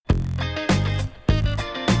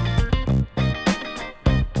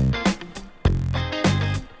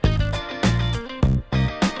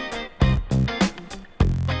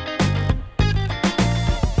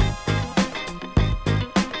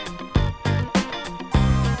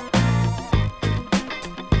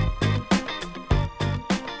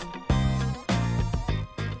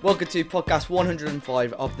Welcome to podcast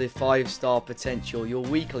 105 of the 5-Star Potential, your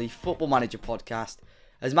weekly Football Manager podcast.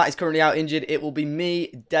 As Matt is currently out injured, it will be me,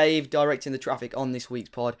 Dave, directing the traffic on this week's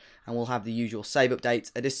pod, and we'll have the usual save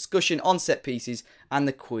updates, a discussion on set pieces, and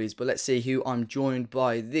the quiz. But let's see who I'm joined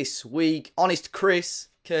by this week. Honest Chris.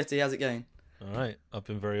 Curty, how's it going? All right, I've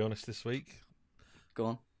been very honest this week. Go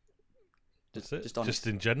on. Just honest. Just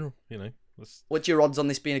in general, you know. What's your odds on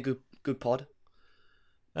this being a good pod?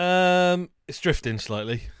 It's drifting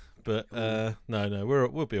slightly, but no,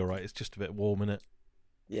 we'll be all right. It's just a bit warm, innit?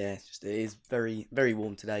 Yeah, it is very, very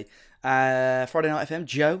warm today. Friday Night FM,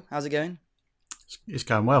 Joe, how's it going? It's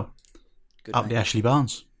going well. Good, Up mate. the Ashley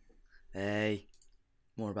Barnes. Hey,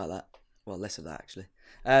 more about that. Well, less of that actually.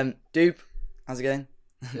 Dupe, how's it going?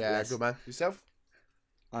 Yeah, good man. Yourself?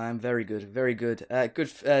 I am very good, very good. Good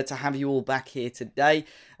to have you all back here today.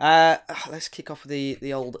 Let's kick off with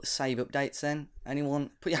the old save updates then.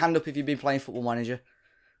 Anyone? Put your hand up if you've been playing Football Manager.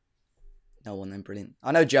 No one then, brilliant.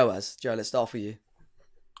 I know Joe has. Joe, let's start with you.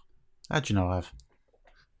 How do you know I have?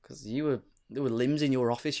 Because there were limbs in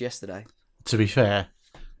your office yesterday. To be fair,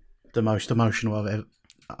 the most emotional I've ever...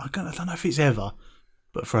 I don't know if it's ever,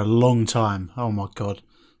 but for a long time, oh my God,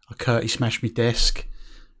 Curty smashed my desk.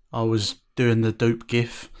 I was doing the dupe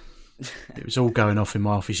gif. It was all going off in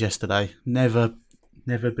my office yesterday. Never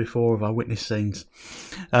before have I witnessed scenes.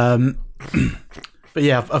 But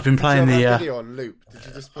yeah, I've been playing Did you have the... that video on loop? Did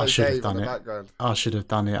you just play I should have Dave done in it. the background? I should have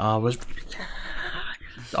done it. I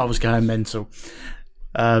was going mental.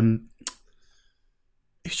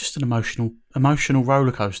 It's just an emotional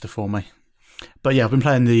roller coaster for me. But yeah, I've been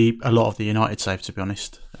playing a lot of the United save, to be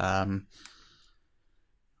honest. I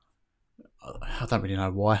don't really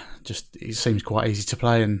know why. Just it seems quite easy to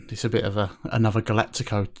play, and it's a bit of another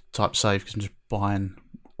Galactico type save because I'm just buying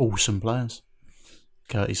awesome players.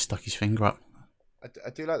 Curtis stuck his finger up.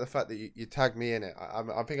 I do like the fact that you tagged me in it.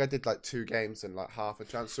 I think I did like 2 games in like half a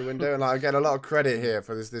transfer window, and like, I get a lot of credit here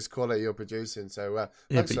for this quality you're producing. So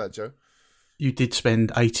thanks for that, Joe. You did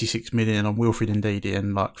spend 86 million on Wilfred Ndidi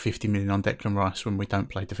and like 50 million on Declan Rice when we don't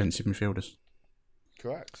play defensive midfielders.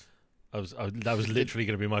 Correct. That was literally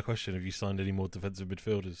going to be my question. Have you signed any more defensive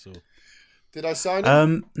midfielders? Or Did I sign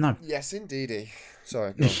him? No. Yes, indeedy.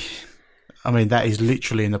 Sorry. Go on. I mean, that is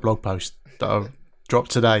literally in the blog post that I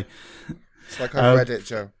dropped today. It's like I read it,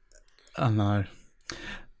 Joe. I know.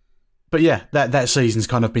 But yeah, that season's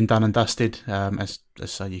kind of been done and dusted. As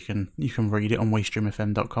so you can read it on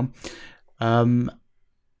WeStreamFM.com.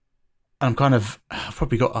 I've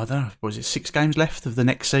probably got, I don't know, was it 6 games left of the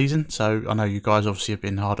next season? So I know you guys obviously have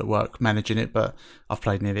been hard at work managing it, but I've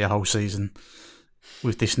played nearly a whole season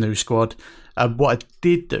with this new squad. What I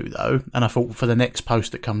did do though, and I thought for the next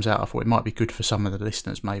post that comes out, I thought it might be good for some of the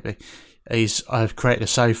listeners maybe, is I've created a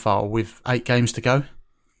save file with 8 games to go.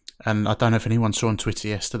 And I don't know if anyone saw on Twitter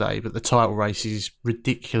yesterday, but the title race is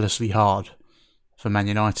ridiculously hard for Man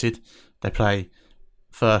United. They play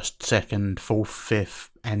 1st, 2nd, 4th, 5th,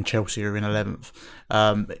 and Chelsea are in 11th.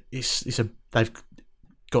 They've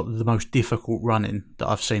got the most difficult running that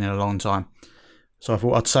I've seen in a long time. So I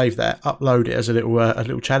thought I'd save that, upload it as a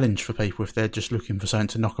little challenge for people if they're just looking for something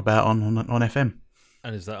to knock about on FM.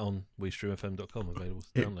 And is that on WeStreamFM.com available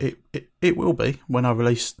to download? It will be when I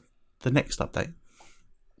release the next update.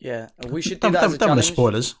 Yeah, and we should do that as a don't want challenge. to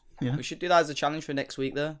spoilers. Yeah. We should do that as a challenge for next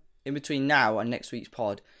week, though. In between now and next week's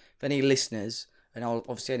pod, if any listeners, and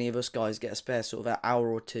obviously any of us guys get a spare sort of an hour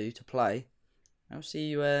or 2 to play, I'll see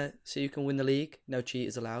you can win the league. No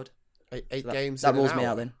cheaters allowed. 8 games. That in an rules me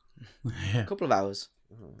hour. out then. Yeah. A couple of hours.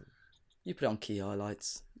 You put it on key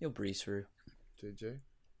highlights. You'll breeze through. Did you?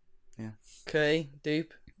 Yeah. Curry,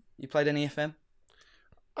 Dupe, you played any FM?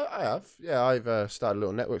 I have. Yeah, I've started a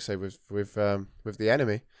little network save with the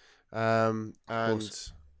enemy, and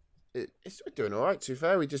it's we're doing all right. To be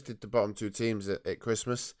fair, we just did the bottom 2 teams at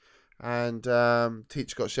Christmas, and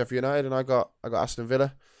Teach got Sheffield United, and I got Aston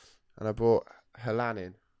Villa, and I bought Helan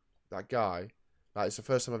in. That guy, like it's the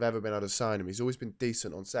first time I've ever been able to sign him. He's always been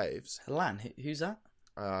decent on saves. Helan, who's that?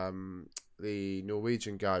 The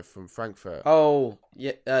Norwegian guy from Frankfurt. Oh,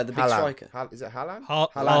 yeah, the big Haaland. striker. Is it Haaland?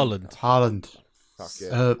 Haaland. Haaland. Fuck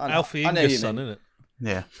yeah. Alfie I know who Inger's you son, mean. isn't it?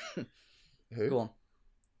 Yeah. Who? Go on.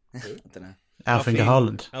 Who? I don't know. Alfinger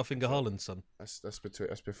Haaland. Alfinger Haaland's son.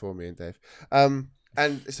 That's before me and Dave. And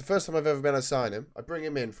it's the first time I've ever been able to sign him. I bring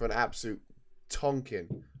him in for an absolute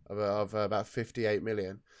tonking of about 58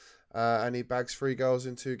 million, and he bags 3 goals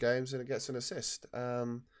in 2 games and it gets an assist.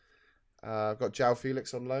 I've got João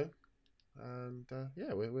Felix on loan, and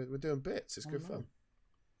yeah, we're doing bits. It's good fun.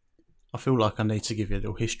 I feel like I need to give you a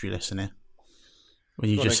little history lesson here. When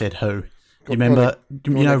you Go just on, said who. You remember,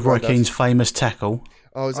 you know Roy Keane's famous tackle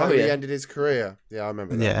Oh, is that Oh, how he yeah. ended his career? Yeah, I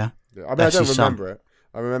remember that. Yeah, I mean, I That's don't his son. remember it.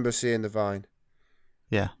 I remember seeing the Vine.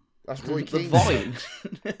 yeah. That's Roy The Keane's Vine.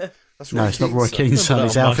 son. That's No, it's not Roy son. Keane's son. Remember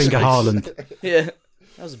It's that on Alfinger MySpace. Haaland. Yeah,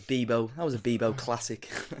 that was a Bebo. That was a Bebo classic.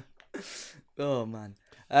 Oh man.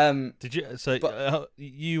 Did you? So But-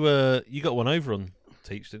 you got one over on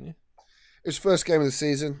Teach, didn't you? It was first game of the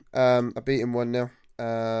season. I beat him 1-0.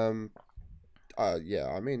 Yeah,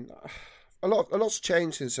 I mean, a lot's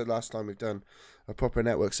changed since the last time we've done a proper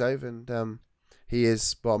network save, and he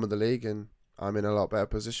is bottom of the league, and I'm in a lot better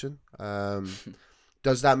position.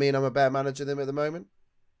 Does that mean I'm a better manager than him at the moment?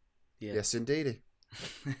 Yeah. Yes, indeedy.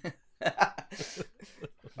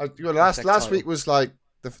 Last week was like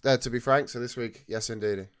to be frank. So this week, yes,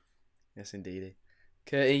 indeedy. Yes, indeed.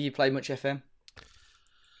 Curtie, you play much FM?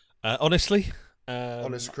 Honestly,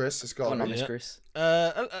 Honest Chris has got Go on, me. honest, yeah. Chris.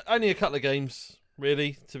 Only a couple of games,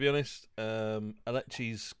 really. To be honest,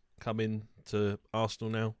 Alecci's come in to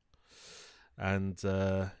Arsenal now, and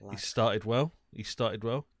he started well.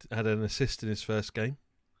 Had an assist in his first game.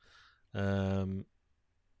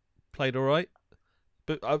 Played all right,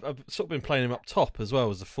 but I've sort of been playing him up top as well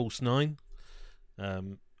as a false nine.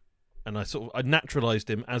 And I naturalised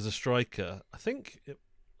him as a striker. I think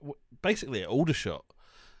basically at Aldershot,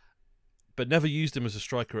 but never used him as a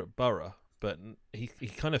striker at Borough. But he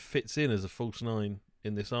kind of fits in as a false nine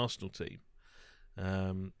in this Arsenal team.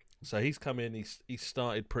 So he's come in. He's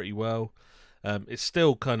started pretty well. It's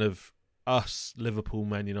still kind of us, Liverpool,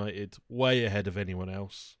 Man United, way ahead of anyone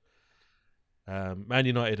else. Man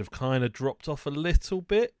United have kind of dropped off a little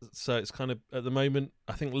bit, so it's kind of at the moment.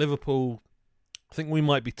 I think we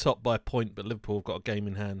might be top by a point, but Liverpool have got a game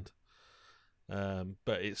in hand.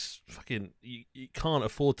 But it's fucking you can't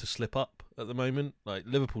afford to slip up at the moment. Like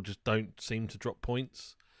Liverpool just don't seem to drop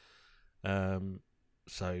points.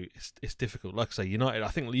 So it's difficult. Like I say, United. I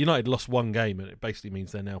think United lost one game, and it basically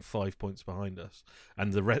means they're now 5 points behind us,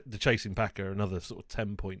 and the chasing pack are another sort of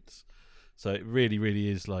 10 points. So it really, really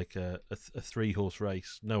is like a 3-horse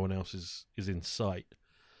race. No one else is in sight.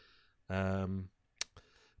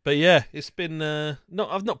 But yeah, it's been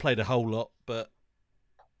I've not played a whole lot, but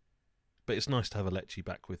it's nice to have Alecci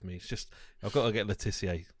back with me. It's just I've got to get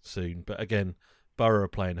Letizia soon. But again, Borough are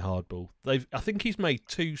playing hardball. I think he's made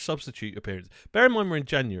 2 substitute appearances. Bear in mind we're in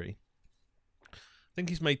January. I think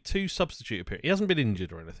he's made 2 substitute appearances. He hasn't been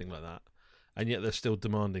injured or anything like that, and yet they're still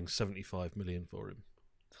demanding 75 million for him.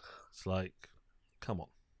 It's like, come on.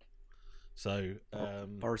 So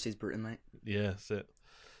Boris is Britain, mate. yeah, that's it.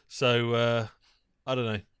 So I don't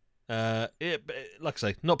know. Like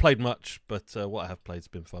I say, not played much, but what I have played's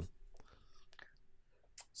been fun.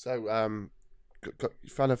 So, you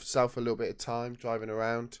found yourself a little bit of time driving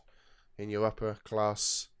around in your upper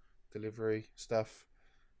class delivery stuff.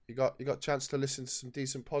 You got a chance to listen to some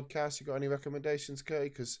decent podcasts. You got any recommendations, Curtie?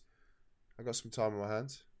 Because I got some time on my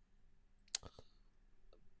hands.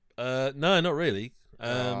 No, not really.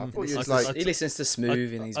 I thought you was I- like- He listens to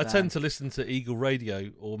Smooth in his I van. tend to listen to Eagle Radio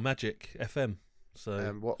or Magic FM. So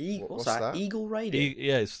What's that? Eagle Radio?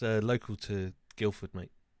 yeah, it's local to Guildford,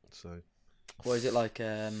 mate. So Or is it like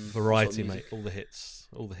variety, sort of mate. music? All the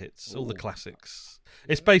hits, all the Ooh. classics.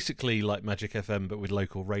 It's basically like Magic FM, but with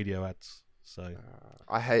local radio ads. So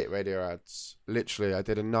I hate radio ads. Literally, I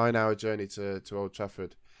did a 9-hour journey to Old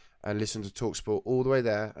Trafford and listened to TalkSport all the way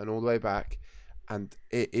there and all the way back. And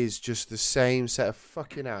it is just the same set of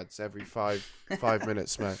fucking ads every five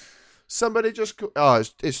minutes, man. Somebody just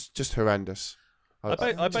it's just horrendous. I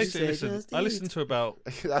basically say listen. just I eat? listen to about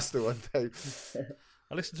That's the one, Dave.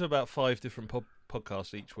 I listen to about 5 different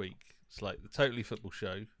podcasts each week. It's like the Totally Football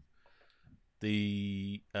Show,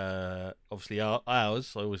 the obviously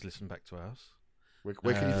ours. I always listen back to ours.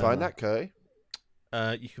 Where can you find that, Curry?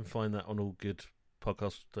 You can find that on all good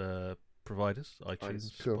podcast providers: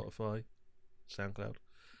 iTunes, cool. Spotify, SoundCloud.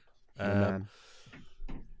 Man.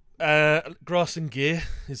 Grass and Gear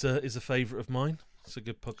is a favourite of mine. It's a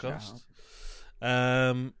good podcast.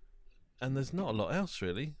 And there's not a lot else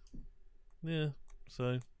really. Yeah.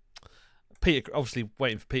 So Peter, obviously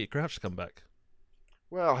waiting for Peter Crouch to come back.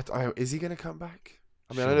 Well, is he going to come back?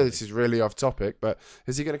 I mean, I know Surely. this is really off topic, but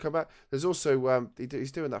is he going to come back? There's also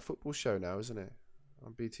he's doing that football show now, isn't it?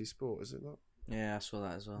 On BT Sport, is it not? Yeah, I saw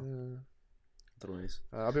that as well. Yeah. I don't know what it is.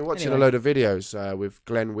 I've been watching Anyway. a load of videos with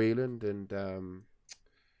Glenn Whelan and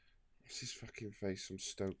what's his fucking face from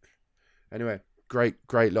Stoke. Anyway, great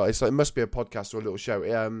lot. It's like it must be a podcast or a little show.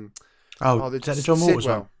 Is that the John Waters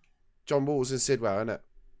Sidwell. one? John Waters and Sidwell, isn't it?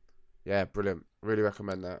 Yeah, brilliant. Really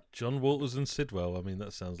recommend that. John Walters and Sidwell. I mean,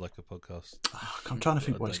 that sounds like a podcast. I'm trying to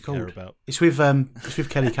think I what it's don't care called. about. It's with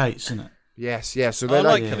Kelly Cates, isn't it? Yes. So I they're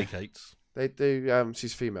like Yeah. Kelly Cates. They do.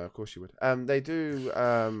 She's female, of course she would. They do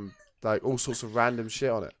like all sorts of random shit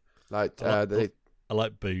on it. Like I they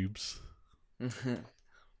like boobs.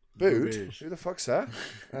 booed. Who the fuck's that?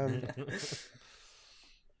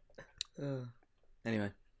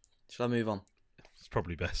 Anyway, shall I move on? It's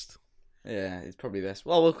probably best. Yeah, it's probably best.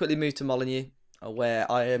 Well, we'll quickly move to Molineux,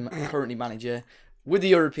 where I am currently manager with the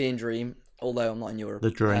European dream, although I'm not in Europe.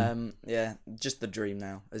 The dream. Yeah, just the dream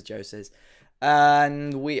now, as Joe says.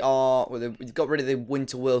 And we got rid of the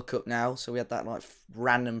Winter World Cup now, so we had that like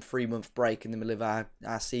random 3-month break in the middle of our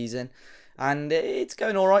season. And it's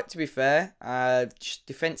going all right, to be fair. Just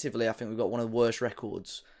defensively, I think we've got one of the worst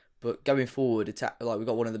records. But going forward, we've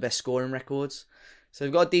got one of the best scoring records. So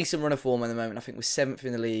we've got a decent run of form at the moment. I think we're 7th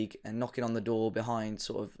in the league and knocking on the door behind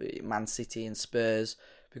sort of Man City and Spurs.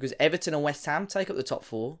 Because Everton and West Ham take up the top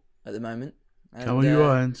 4 at the moment. Come on, you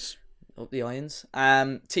Irons. Up the Irons.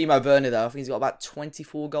 Timo Werner, though, I think he's got about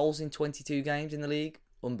 24 goals in 22 games in the league.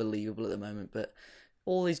 Unbelievable at the moment. But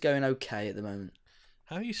all is going okay at the moment.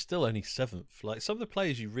 How are you still only 7th? Like some of the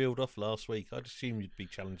players you reeled off last week, I'd assume you'd be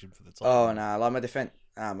challenging for the top. Oh, no. Like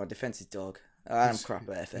my defence is dog. I'm crap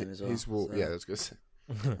at FM as well. Yeah, that's good.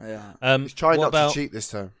 Yeah. He's trying not to cheat this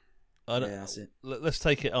time. Yeah, that's it. Let's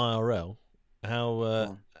take it IRL.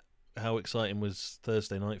 How exciting was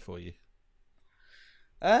Thursday night for you?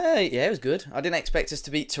 Yeah, it was good. I didn't expect us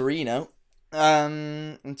to beat Torino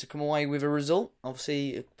and to come away with a result.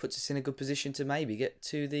 Obviously, it puts us in a good position to maybe get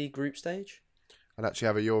to the group stage. And actually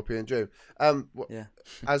have a European dream. Yeah.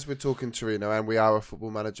 As we're talking Torino, and we are a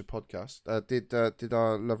Football Manager podcast, did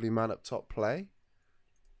our lovely man up top play?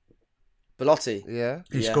 Belotti. Yeah.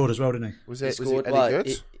 He scored as well, didn't he? Was it any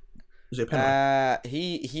good? Was it a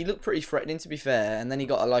penalty? He looked pretty threatening, to be fair, and then he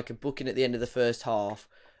got a booking at the end of the first half,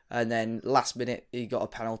 and then last minute he got a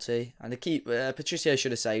penalty, and Patricio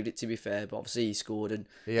should have saved it, to be fair, but obviously he scored, and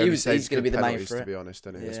he's going to be the main for it. To be honest,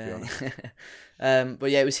 don't he? Let's be honest.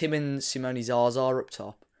 But yeah, it was him and Simone Zaza up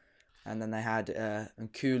top, and then they had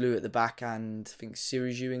Nkulu at the back, and I think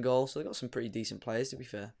Sirigu in goal, so they got some pretty decent players, to be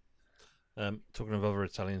fair. Talking of other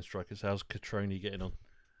Italian strikers, how's Catroni getting on?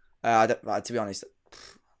 To be honest,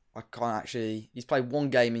 I can't actually. He's played one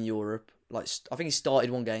game in Europe. I think he started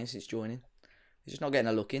one game since joining. He's just not getting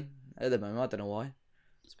a look in at the moment. I don't know why.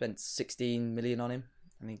 Spent 16 million on him,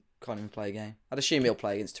 and he can't even play a game. I'd assume he'll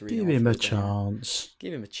play against Torino. Give him a chance.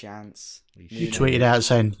 Give him a chance. You tweeted out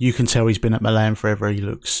saying you can tell he's been at Milan forever. He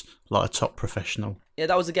looks like a top professional. Yeah,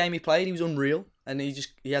 that was the game he played. He was unreal, and he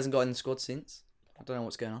hasn't got in the squad since. I don't know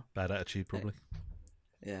what's going on. Bad attitude, probably.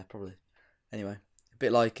 Yeah, probably. Anyway, a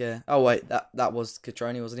bit like. Oh wait, that was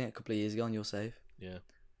Catroni, wasn't it? A couple of years ago on Your Save. Yeah.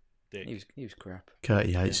 Dick. He was crap.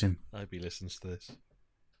 Curtie hates him. I hope he listens to this.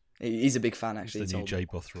 He's a big fan, actually. He's the new Jay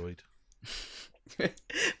Bothroyd.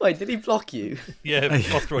 Wait, did he block you? Yeah,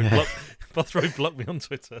 Bothroyd blocked me on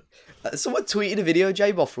Twitter. Someone tweeted a video of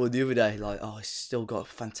Jay Bothroyd the other day, like, oh, he's still got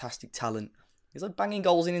fantastic talent. He's like banging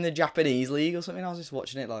goals in the Japanese league or something. I was just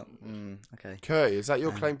watching it like, okay. Curtie, is that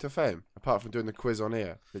your claim to fame? Apart from doing the quiz on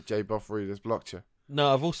here, that Jay Bothroyd has blocked you?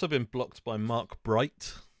 No, I've also been blocked by Mark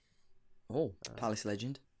Bright. Oh, Palace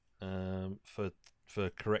legend. For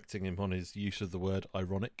correcting him on his use of the word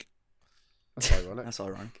ironic. That's ironic. That's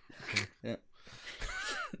ironic. Yeah.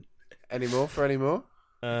 Any more?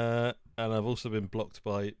 And I've also been blocked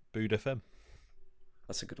by Bood FM.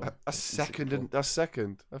 That's a good one. That's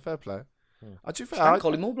second. A fair play. Stan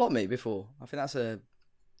Collymore blocked me before. I think that's a...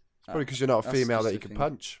 Probably because you're not a female that you can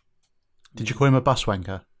punch. Did you call him a bus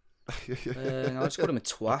wanker? No, I just called him a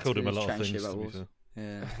twat. I called him a lot of things, to be fair.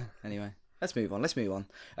 Yeah. Anyway, let's move on.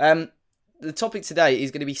 The topic today is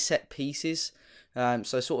going to be set pieces.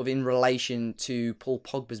 So sort of in relation to Paul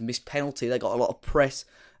Pogba's missed penalty, they got a lot of press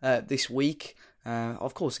this week,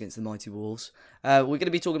 of course against the mighty Wolves. We're going to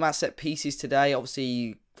be talking about set pieces today.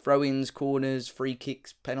 Obviously, throw-ins, corners, free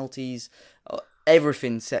kicks, penalties,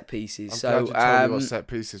 everything set pieces. I'm glad you told me what set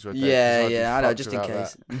pieces were. Yeah, I know, just in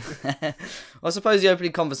case. Well, I suppose the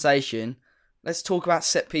opening conversation. Let's talk about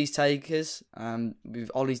set piece takers. With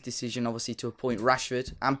Ollie's decision, obviously, to appoint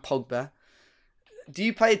Rashford and Pogba. Do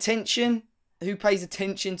you pay attention? Who pays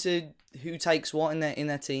attention to who takes what in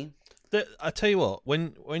their team? I tell you what,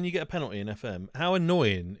 when you get a penalty in FM, how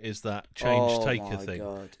annoying is that change taker thing?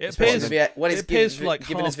 God. It appears for like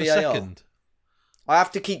half a second. I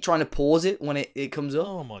have to keep trying to pause it when it comes up.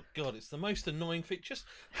 Oh my god, it's the most annoying thing. Just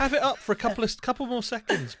have it up for a couple more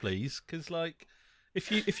seconds, please, because like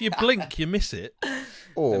if you blink, you miss it.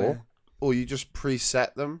 Or you just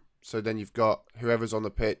preset them, so then you've got whoever's on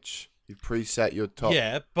the pitch. You preset your top.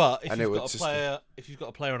 Yeah, but if you've got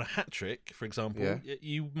a player on a hat trick, for example,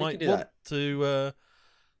 you might want to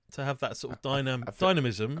to have that sort of I think-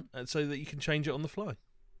 dynamism, so that you can change it on the fly.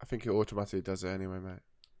 I think it automatically does it anyway, mate.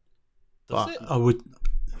 Does But it?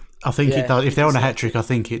 I think Yeah, it does. you If they're can on a say- hat trick, I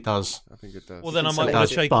think it does. I think it does. Well, then I It's might like want that,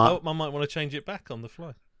 to change. but- I might want to change it back on the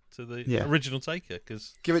fly to the Yeah. original taker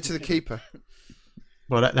because Give it to the keeper.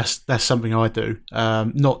 Well, that's something I do.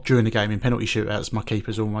 Not during the game in penalty shootouts. My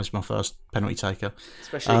keeper's almost my first penalty taker.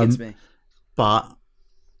 Especially against me. But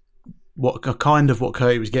what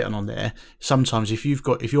Curry was getting on there, sometimes if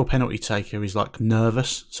your penalty taker is like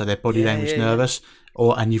nervous, so their body Yeah, language yeah, nervous,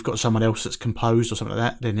 and you've got someone else that's composed or something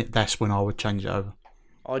like that, then that's when I would change it over.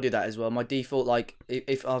 I do that as well. My default, like,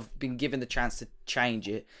 if I've been given the chance to change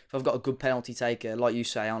it, if I've got a good penalty taker, like you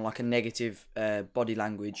say, on like a negative body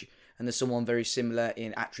language, and there's someone very similar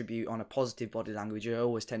in attribute on a positive body language, I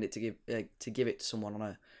always tend to give it to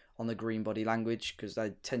someone on the green body language because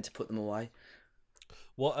they tend to put them away.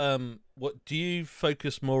 What do you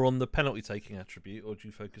focus more on, the penalty taking attribute, or do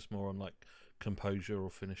you focus more on like composure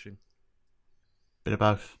or finishing? Bit of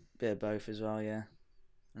both. Bit of both as well, yeah.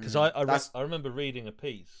 Because That's- I remember reading a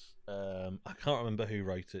piece. I can't remember who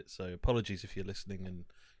wrote it, so apologies if you're listening and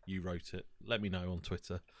you wrote it. Let me know on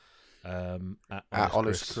Twitter. At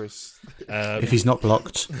Honest Chris. If he's not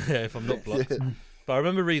blocked. Yeah, if I'm not blocked. But I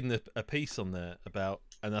remember reading a piece on there about,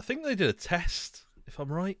 and I think they did a test, if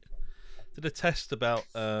I'm right. Did a test about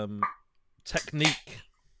technique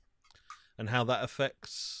and how that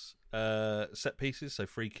affects set pieces, so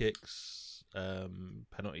free kicks,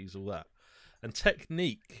 penalties, all that. And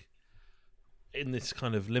technique in this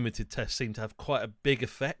kind of limited test seemed to have quite a big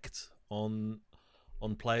effect on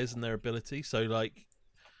players and their ability. So, like,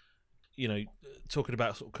 you know, talking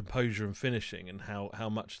about sort of composure and finishing and how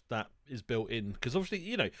much that is built in, because obviously,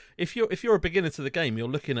 you know, if you're a beginner to the game, you're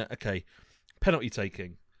looking at, okay, penalty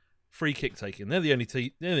taking, free kick taking. They're the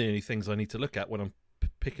only things I need to look at when I'm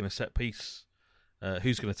picking a set piece.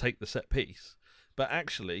 Who's going to take the set piece? But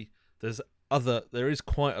actually, there is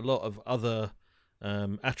quite a lot of other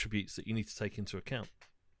attributes that you need to take into account.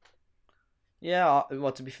 Yeah,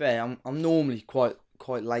 well, to be fair, I'm normally quite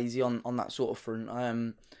lazy on that sort of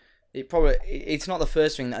front. It's not the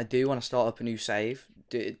first thing that I do when I start up a new save.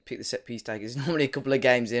 Pick the set piece takers. It's normally a couple of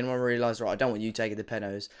games in when I realise, right, I don't want you taking the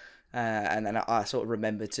penos, and then I sort of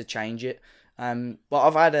remember to change it.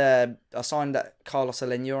 But I signed Carlos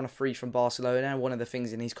Aleñá on a free from Barcelona, and one of the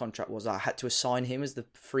things in his contract was I had to assign him as the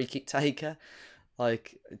free kick taker.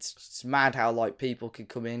 Like, it's mad how like people could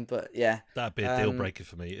come in, but yeah, That'd be a deal breaker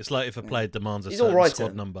for me. It's like if a player demands a He's certain all right, squad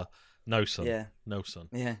then. number. No, son. Yeah. No, son.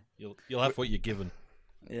 yeah, You'll have what you're given.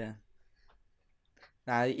 yeah.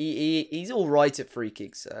 Nah, he's all right at free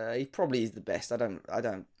kicks. He probably is the best. I don't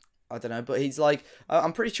know, but he's like,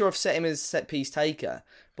 I'm pretty sure I've set him as set piece taker,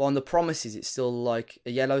 but on the promises it's still like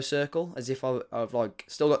a yellow circle, as if I've like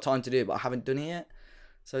still got time to do it, but I haven't done it yet.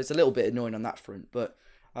 So it's a little bit annoying on that front. But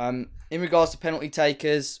in regards to penalty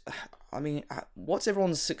takers, I mean, what's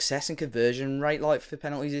everyone's success and conversion rate like for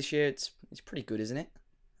penalties this year? It's pretty good, isn't it?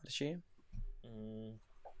 I'd assume.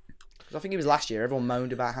 'Cause I think it was last year. Everyone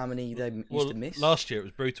moaned about how many they used to miss. Last year it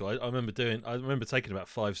was brutal. I remember taking about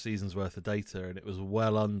 5 seasons worth of data, and it was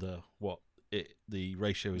well under what the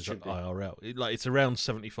ratio is Should at be. IRL. It's around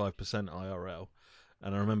 75% IRL,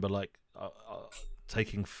 and I remember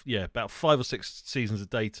taking about 5 or 6 seasons of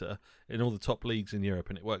data in all the top leagues in Europe,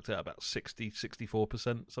 and it worked out about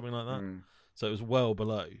 64%, something like that. So it was well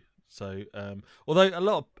below. So, although a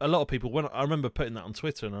lot of people, when I remember putting that on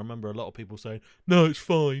Twitter, and I remember a lot of people saying, "No, it's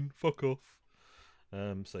fine, fuck off."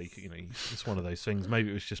 So it's one of those things.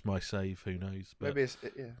 Maybe it was just my save. Who knows? But Maybe it's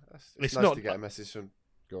It's nice not- to get a message from.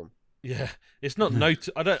 Go on. yeah, it's not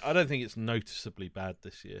I don't think it's noticeably bad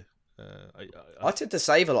this year. I tend to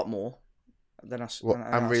save a lot more than I What, and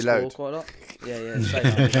and I reload? score quite a lot. Yeah,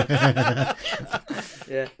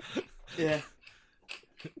 save. yeah.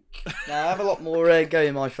 No, I have a lot more go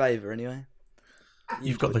in my favour anyway.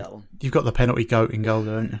 You've got that one. You've got the penalty goat in goal,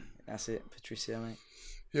 don't you? That's it, Patricio, mate.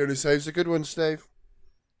 He only saves the good ones, Dave.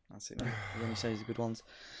 That's it, mate. He only saves the good ones.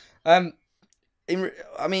 I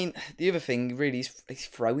mean, the other thing really is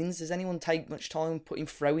throw-ins. Does anyone take much time putting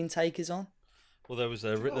throw-in takers on? Well, there was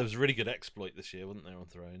a really good exploit this year, wasn't there, on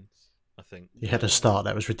throw-ins? I think You had a start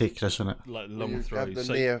that was ridiculous, wasn't it? like You long have throws. the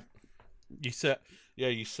So near. you set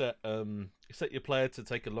your player to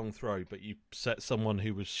take a long throw, but you set someone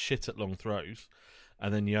who was shit at long throws,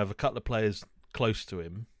 and then you have a couple of players close to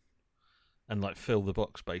him, and like fill the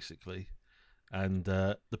box basically. And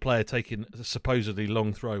the player taking a supposedly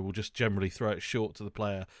long throw will just generally throw it short to the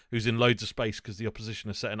player who's in loads of space because the opposition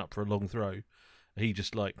are setting up for a long throw. He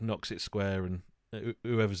just like knocks it square, and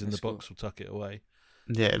whoever's in That's the box will tuck it away.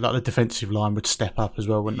 Yeah, like the defensive line would step up as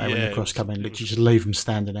well, wouldn't they? When Yeah, the cross it come in, was- literally just leave them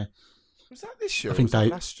standing there. Was that this year? I think or was that they-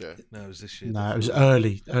 last year. No, it was this year. No, it was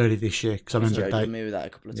early this year because I He's remember joking me with that a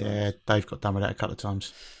couple of times. Yeah, Dave got done with that a couple of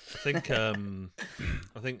times. I think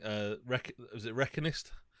was it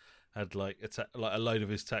Reckonist had like a load of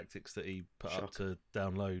his tactics that he put up to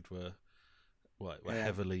download were Yeah.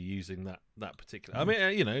 heavily using that particular. I mean,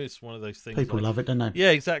 it's one of those things. People like, love it, don't they?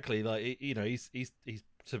 Yeah, exactly. Like he's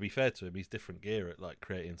to be fair to him, he's different gear at like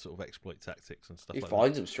creating sort of exploit tactics and stuff He like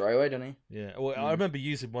finds them straight away, doesn't he? that. Yeah. Well, I remember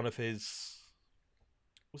using one of his.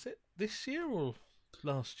 Was it this year or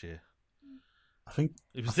last year? I think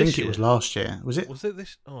It was I think this it year. was last year. Was it? Was it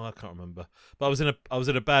this? Oh, I can't remember. But I was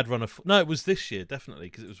in a bad run of. No, it was this year definitely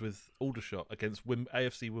because it was with Aldershot against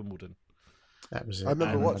AFC Wimbledon. That was it. I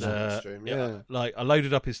remember And, watching that stream. Yeah. Like I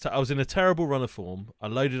loaded up his. I was in a terrible run of form. I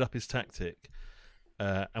loaded up his tactic,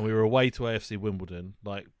 and we were away to AFC Wimbledon,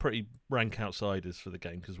 like pretty rank outsiders for the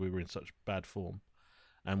game because we were in such bad form,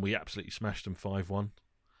 and we absolutely smashed them 5-1.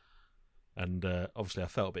 And obviously, I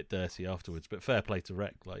felt a bit dirty afterwards. But fair play to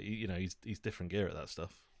Rec. Like he's different gear at that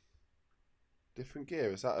stuff. Different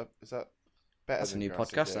gear. Is that better? That's a than new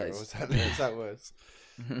Grasshopper podcast, gear, that or is. is that worse?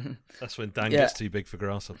 That's when Dan Yeah. gets too big for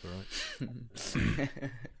Grasshopper, right?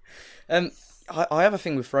 I have a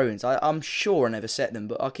thing with throw-ins. I'm sure I never set them,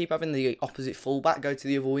 but I keep having the opposite fullback go to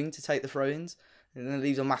the other wing to take the throw-ins, and then it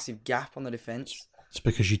leaves a massive gap on the defence. It's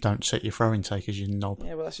because you don't set your throwing takers, you knob.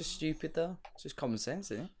 Yeah, well, that's just stupid, though. It's just common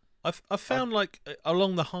sense, isn't it? I've found like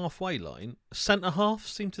along the halfway line, centre half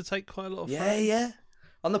seem to take quite a lot of. Yeah, throw-ins. yeah.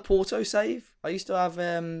 On the Porto save, I used to have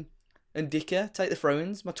Ndika take the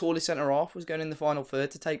throw-ins. My tallest centre half was going in the final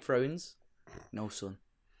third to take throw-ins. No, son.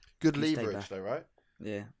 Good You stay leverage back. though, right?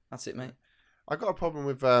 Yeah, that's it, mate. I got a problem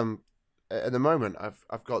with at the moment.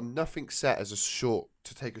 I've got nothing set as to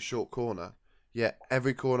take a short corner. Yet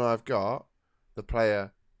every corner I've got, the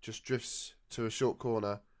player just drifts to a short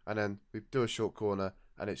corner, and then we do a short corner,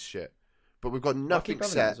 and it's shit. But we've got I nothing keep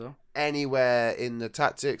having that set as well. anywhere in the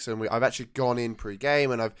tactics, and I've actually gone in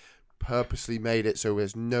pre-game, and I've purposely made it so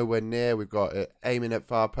there's nowhere near. We've got it aiming at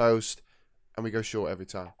far post, and we go short every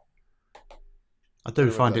time. I do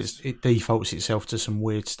Anyway, find that's- it defaults itself to some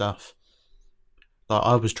weird stuff. Like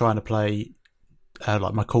I was trying to play,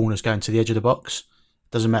 like my corners going to the edge of the box.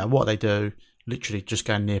 Doesn't matter what they do, literally just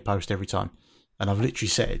going near post every time. And I've literally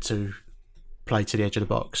set it to play to the edge of the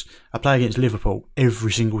box. I play against Liverpool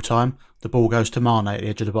every single time. The ball goes to Mane at the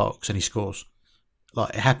edge of the box and he scores. Like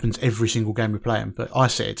it happens every single game we play him. But I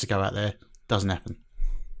set it to go out there. Doesn't happen.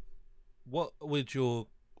 How would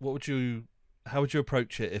you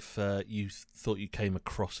approach it if you thought you came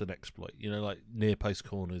across an exploit? Like near post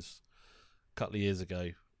corners a couple of years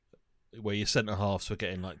ago, where your centre halves were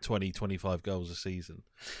getting like 20, 25 goals a season.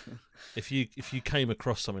 If you came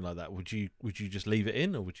across something like that, would you just leave it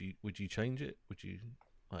in, or would you change it?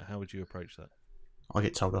 How would you approach that? I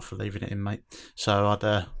get told off for leaving it in, mate. So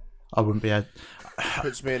I wouldn't be able.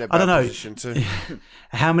 Puts me in a I don't bad know. position too.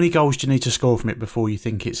 How many goals do you need to score from it before you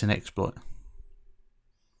think it's an exploit?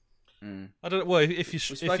 I don't know. Well, if you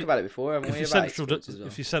We spoke about it before, haven't if we? your About central exploits as well.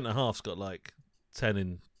 if your centre half's got like 10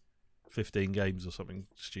 in 15 games or something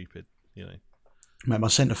stupid, Mate, my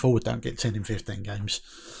centre forward don't get 10 in 15 games.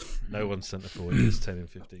 no one's centre forward gets 10 in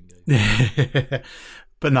 15 games.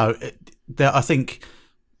 But no, I think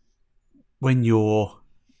when you're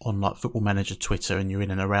on like Football Manager Twitter and you're in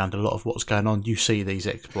and around a lot of what's going on, you see these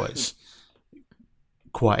exploits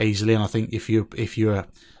quite easily. And I think if you're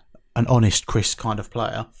an honest Chris kind of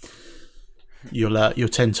player, you'll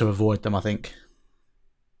tend to avoid them, I think.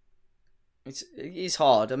 It's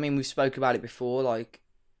hard. I mean, we've spoke about it before. Like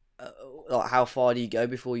how far do you go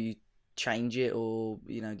before you change it, or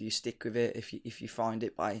do you stick with it if you find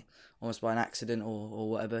it almost by an accident or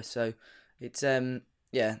whatever? So it's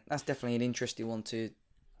that's definitely an interesting one to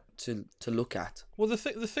look at. Well, the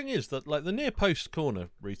thing is that like the near post corner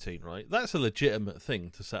routine, right? That's a legitimate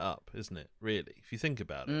thing to set up, isn't it? Really, if you think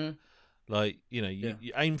about it. Like you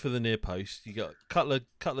aim for the near post. You got a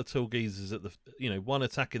couple of tall geezers at the one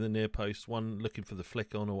attacking the near post, one looking for the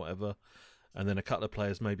flick on or whatever, and then a couple of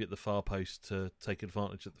players maybe at the far post to take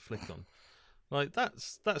advantage of the flick on. Like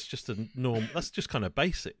that's just a norm. That's just kind of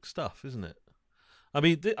basic stuff, isn't it? I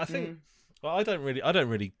mean, I think well, I don't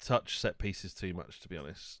really touch set pieces too much, to be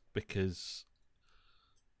honest, because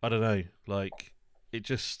I don't know. Like it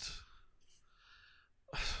just.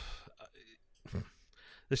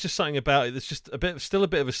 There's just something about it. There's just still a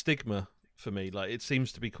bit of a stigma for me. Like it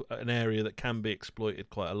seems to be an area that can be exploited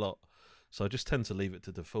quite a lot. So I just tend to leave it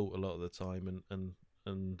to default a lot of the time, and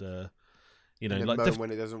In a like moment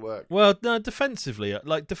when it doesn't work. well, no, defensively,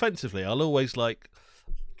 I'll always like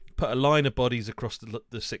put a line of bodies across the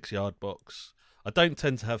 6-yard box. I don't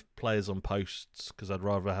tend to have players on posts because I'd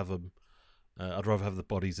rather have them. I'd rather have the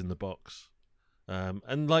bodies in the box.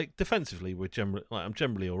 And like defensively, I'm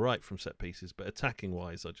generally all right from set pieces, but attacking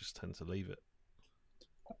wise, I just tend to leave it.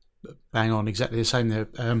 Bang on, exactly the same there.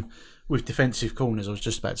 With defensive corners, I was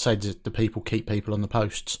just about to say, do people keep people on the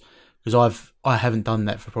posts? Because I haven't done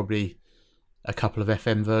that for probably a couple of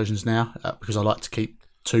FM versions now, because I like to keep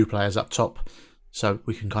 2 players up top, so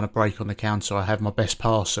we can kind of break on the counter. I have my best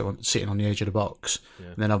passer sitting on the edge of the box,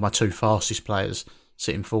 and then I have my 2 fastest players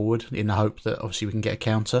sitting forward in the hope that obviously we can get a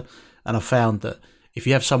counter. And I found that if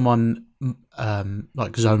you have someone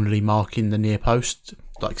like zonally marking the near post,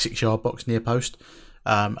 like 6-yard box near post,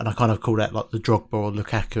 and I kind of call that like the Drogba or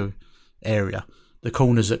Lukaku area, the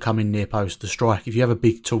corners that come in near post, the strike. If you have a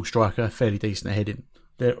big, tall striker, fairly decent at heading,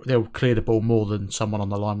 they'll clear the ball more than someone on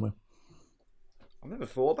the line will. I've never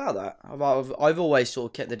thought about that. I've always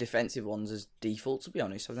sort of kept the defensive ones as default, to be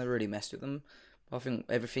honest. I've never really messed with them. I think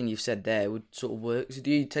everything you've said there would sort of work. So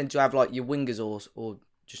do you tend to have like your wingers or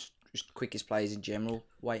just quickest players in general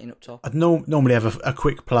waiting up top? I'd normally have a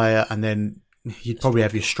quick player, and then you'd probably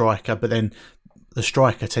have your striker, but then the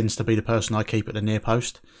striker tends to be the person I keep at the near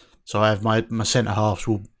post. So I have my centre halves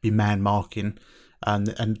will be man marking,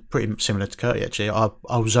 and pretty similar to Curtie actually. I'll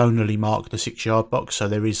zonally mark the 6-yard box, so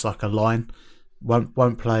there is like a line.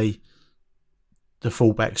 Won't play the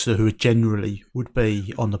fullbacks who generally would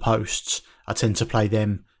be on the posts. I tend to play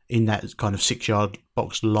them in that kind of 6-yard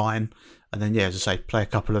box line, and then as I say, play a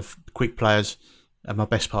couple of quick players, and my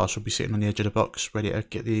best pass will be sitting on the edge of the box, ready to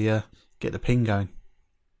get the ping going.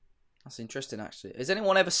 That's interesting, actually. Has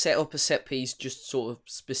anyone ever set up a set piece just sort of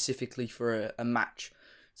specifically for a match?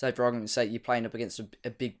 Say, for argument's sake, you're playing up against a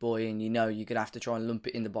big boy and you know you're going to have to try and lump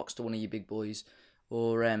it in the box to one of your big boys.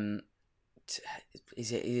 Or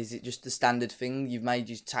is it just the standard thing? You've made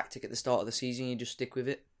your tactic at the start of the season, you just stick with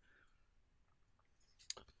it?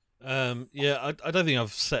 I don't think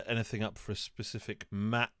I've set anything up for a specific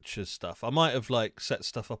match as stuff. I might have like set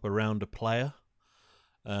stuff up around a player.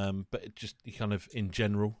 But it just kind of in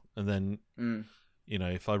general, and then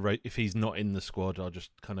if he's not in the squad, I'll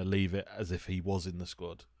just kind of leave it as if he was in the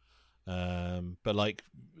squad. But like,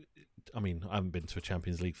 I mean, I haven't been to a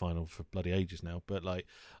Champions League final for bloody ages now, but like,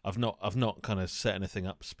 I've not kind of set anything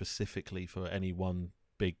up specifically for any one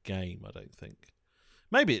big game. I don't think.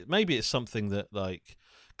 Maybe it's something that like,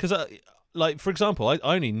 because like for example, I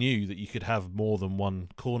only knew that you could have more than one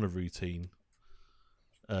corner routine.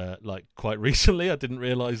 Like quite recently, I didn't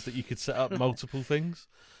realise that you could set up multiple things.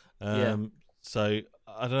 So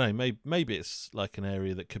I don't know. Maybe it's like an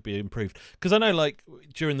area that could be improved. Because I know, like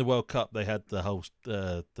during the World Cup, they had the whole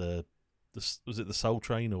was it the Soul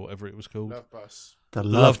Train or whatever it was called? Love Bus. The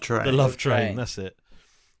Love Train. The Love Train. That's it.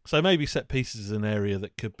 So maybe set pieces is an area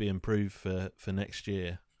that could be improved for next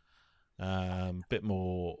year. Bit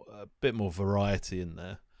more variety in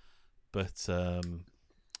there, but.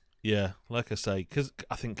 Yeah, like I say,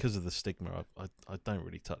 because of the stigma, I don't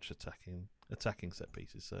really touch attacking set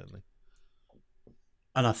pieces, certainly.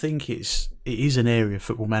 And I think it is an area of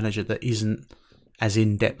Football Manager that isn't as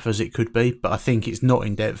in depth as it could be, but I think it's not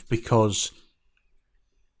in depth because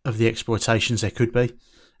of the exploitations there could be.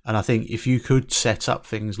 And I think if you could set up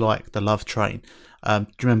things like the Love Train, do you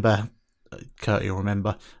remember? Curtie will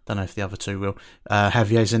remember. Don't know if the other two will.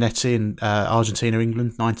 Javier Zanetti in Argentina,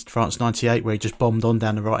 England, France '98, where he just bombed on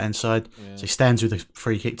down the right hand side. Yeah. So he stands with a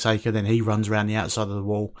free kick taker, then he runs around the outside of the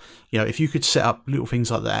wall. You know, if you could set up little things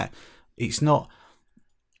like that, it's not.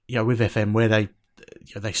 You know, with FM where they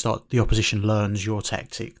start, the opposition learns your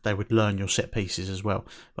tactic. They would learn your set pieces as well.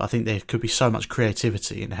 But I think there could be so much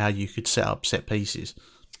creativity in how you could set up set pieces,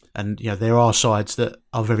 and you know there are sides that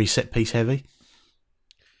are very set piece heavy.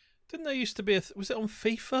 Didn't there used to be was it on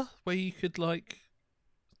FIFA where you could like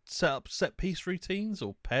set up set piece routines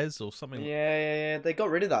or PES or something? Yeah. They got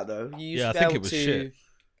rid of that though. You used I to be think able it was to, shit.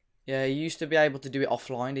 Yeah, you used to be able to do it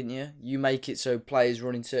offline, didn't you? You make it so players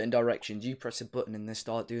run in certain directions. You press a button and they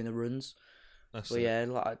start doing the runs. Yeah,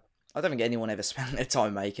 like I don't think anyone ever spent their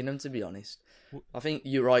time making them, to be honest. I think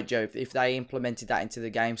you're right, Joe. If they implemented that into the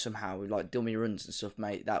game somehow with like dummy runs and stuff,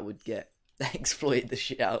 mate, that would get exploited the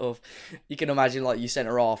shit out of. You can imagine like you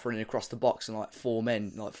centre half running across the box and like 4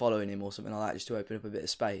 men like following him or something like that just to open up a bit of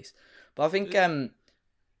space. But I think them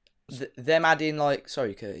adding like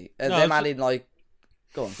adding like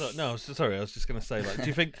go on. No, sorry, I was just going to say like do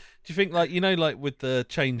you think like like with the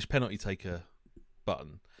change penalty taker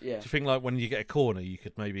button? Yeah. Do you think like when you get a corner you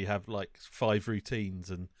could maybe have like 5 routines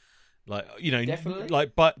and like Definitely.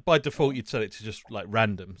 like by default you'd set it to just like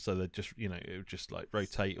random, so they just it would just like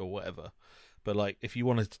rotate or whatever. But like, if you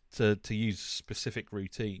wanted to use a specific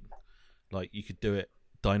routine, like you could do it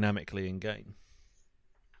dynamically in game.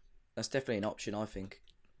 That's definitely an option, I think.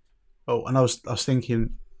 Oh, and I was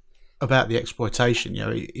thinking about the exploitation.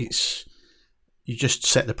 It's you just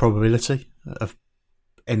set the probability of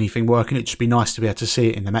anything working. It'd just be nice to be able to see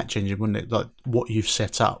it in the match engine, wouldn't it? Like what you've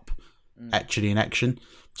set up actually in action,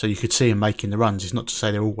 so you could see them making the runs. It's not to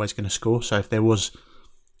say they're always going to score. So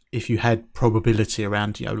if you had probability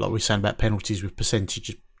around, like we were saying about penalties with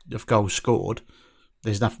percentage of goals scored,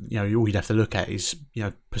 there's nothing. All you'd have to look at is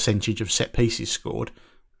percentage of set pieces scored,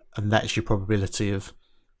 and that's your probability of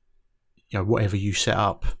whatever you set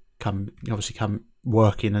up come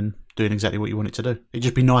working and doing exactly what you want it to do. It'd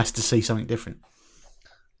just be nice to see something different.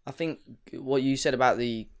 I think what you said about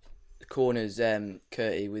the corners,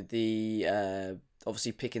 Curtie, with the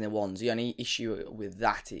obviously picking the ones. The only issue with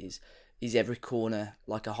that is every corner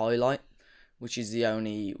like a highlight, which is the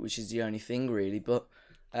only thing really. But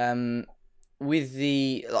with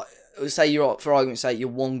the say you're, for argument's sake, you're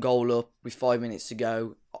 1 goal up with 5 minutes to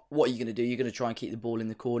go. What are you going to do? You're going to try and keep the ball in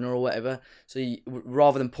the corner or whatever. So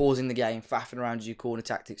rather than pausing the game, faffing around with your corner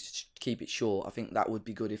tactics to keep it short, I think that would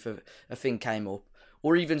be good if a thing came up.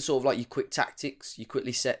 Or even sort of like your quick tactics, you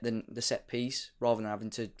quickly set the set piece rather than having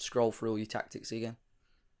to scroll through all your tactics again.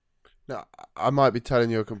 No, I might be telling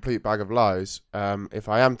you a complete bag of lies. If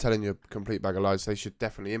I am telling you a complete bag of lies, they should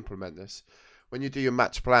definitely implement this. When you do your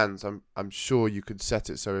match plans, I'm sure you could set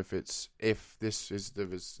it so if this is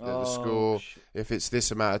the score, if it's this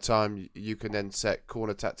amount of time, you can then set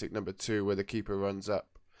corner tactic number 2 where the keeper runs up.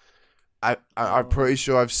 I'm pretty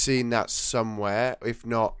sure I've seen that somewhere. If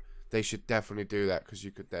not, they should definitely do that because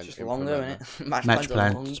you could then just longer, isn't it?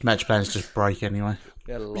 Match plans just break anyway.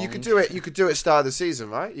 You could do it. You could do it start of the season,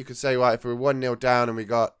 right? You could say, right, if we're 1-0 down and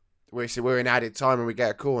we're in added time and we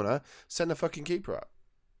get a corner, send the fucking keeper up.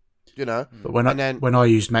 But when I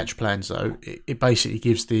use match plans though, it basically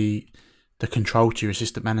gives the control to your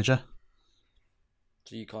assistant manager.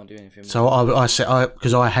 So you can't do anything. So I said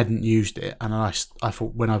because I hadn't used it, and I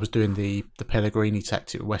thought when I was doing the Pellegrini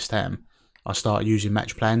tactic with West Ham, I started using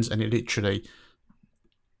match plans, and it literally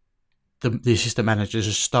the assistant manager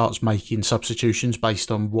just starts making substitutions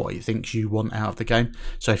based on what he thinks you want out of the game.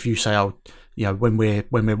 So if you say, when we're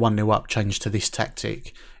 1-0 up, change to this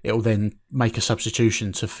tactic, it'll then make a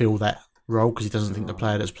substitution to fill that role because he doesn't think the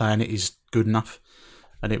player that's playing it is good enough.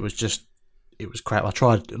 And it was crap. I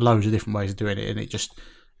tried loads of different ways of doing it, and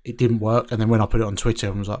it didn't work. And then when I put it on Twitter,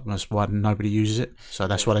 I was like, that's why nobody uses it. So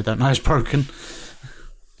that's why they don't know it's broken.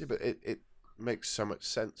 Yeah, but it makes so much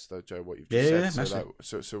sense though, Joe, what you've just said.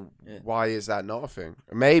 So why is that not a thing?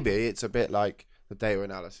 Maybe it's a bit like the data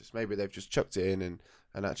analysis. Maybe they've just chucked it in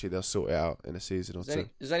and actually they'll sort it out in a season or two.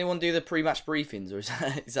 Does anyone do the pre-match briefings, or is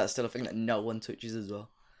that still a thing that no one touches as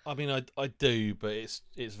well? I mean, I do, but it's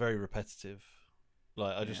very repetitive.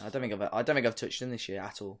 Like I don't think I've touched them this year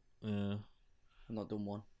at all. Yeah, I've not done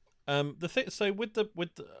one. The thing, so with the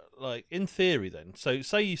like in theory, then, so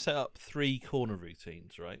say you set up 3 corner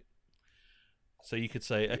routines, right? So you could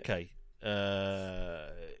say, okay,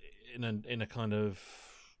 in a kind of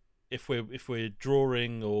if we're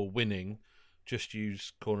drawing or winning, just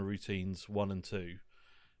use corner routines 1 and 2.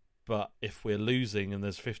 But if we're losing and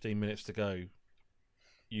there's 15 minutes to go,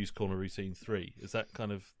 use corner routine 3. Is that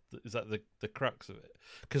the crux of it?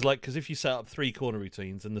 Because if you set up 3 corner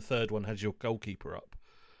routines and the third one has your goalkeeper up,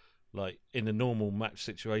 like in a normal match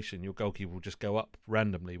situation, your goalkeeper will just go up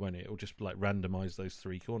randomly, won't it? It'll just like randomize those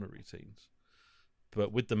 3 corner routines.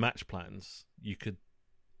 But with the match plans, you could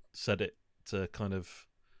set it to kind of.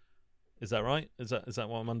 Is that right? Is that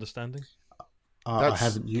what I'm understanding? I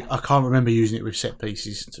haven't. I can't remember using it with set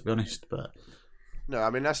pieces, to be honest. But no, I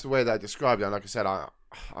mean that's the way that I described it. And like I said,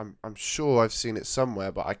 I'm sure I've seen it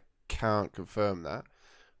somewhere, but I can't confirm that.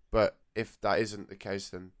 But if that isn't the case,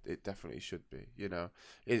 then it definitely should be.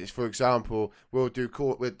 It's, for example, we'll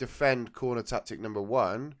defend corner tactic number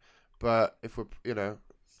 1, but if we're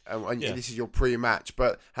and this is your pre-match,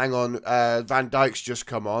 but hang on, Van Dijk's just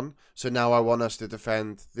come on, so now I want us to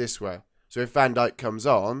defend this way. So if Van Dijk comes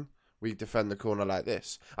on, we defend the corner like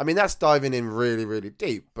this. I mean, that's diving in really, really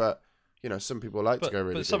deep, but some people like to go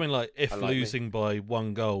really deep. But something like if losing by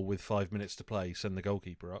 1 goal with 5 minutes to play, send the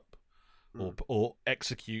goalkeeper up, or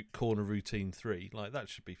execute corner routine 3. Like that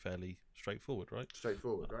should be fairly straightforward, right?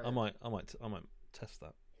 Straightforward, right? I might test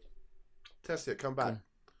that. Test it. Come back.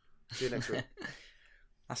 See you next week.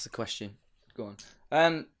 That's the question. Go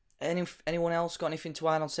on. Anyone else got anything to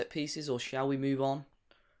add on set pieces, or shall we move on?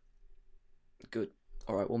 Good.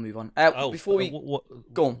 All right, we'll move on. Before we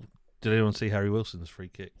go on, did anyone see Harry Wilson's free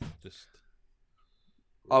kick?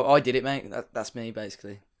 I did it, mate. That's me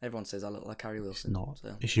basically. Everyone says I look like Harry It's Wilson. not.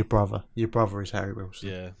 So. It's your brother. Your brother is Harry Wilson.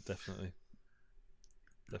 Yeah, definitely.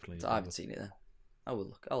 Definitely. So I haven't seen it though. I will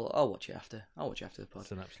look. I'll watch it after. I'll watch it after the pod.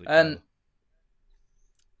 It's an absolute.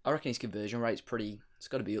 I reckon his conversion rate's pretty. It's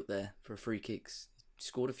got to be up there for free kicks. He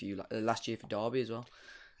scored a few last year for Derby as well.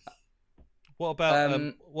 What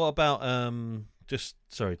about just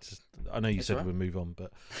sorry, I know you It's said all right. we'd move on,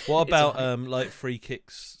 but what about all right. like free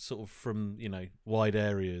kicks sort of from wide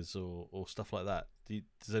areas or stuff like that?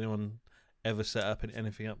 Does anyone ever set up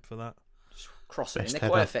anything up for that? Crossing. Best They're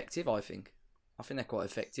quite header. effective, I think. I think they're quite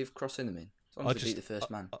effective crossing them in. As long I as they just- beat the first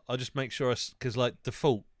man. I just make sure because like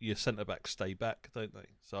default your centre backs stay back, don't they?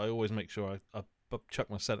 So I always make sure I chuck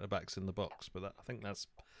my centre backs in the box. But I think that's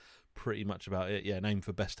pretty much about it. Yeah, name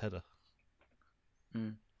for best header.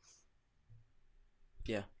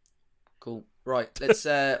 Yeah. Cool. Right, let's.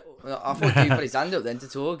 I thought he put his hand up then to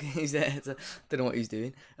talk. He's there. So, don't know what he's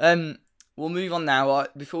doing. We'll move on now.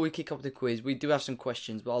 Before we kick off the quiz, we do have some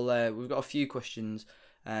questions, but we've got a few questions.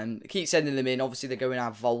 Keep sending them in. Obviously, they're going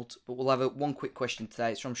our vault, but we'll have one quick question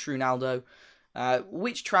today. It's from Shrunaldo.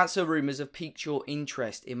 Which transfer rumours have piqued your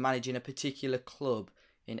interest in managing a particular club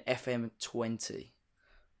in FM20?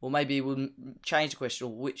 Or maybe we'll change the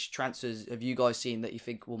question. Which transfers have you guys seen that you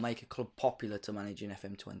think will make a club popular to manage in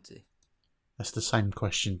FM20? That's the same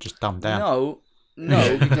question, just dumbed down.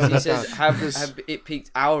 No, because he says have it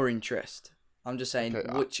piqued our interest. I'm just saying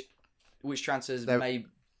Okay, which transfers may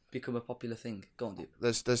become a popular thing. Go on, dude.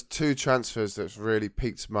 There's two transfers that's really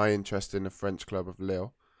piqued my interest in the French club of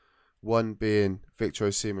Lille. One being Victor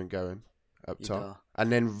Osimhen going up top,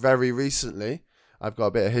 and then very recently, I've got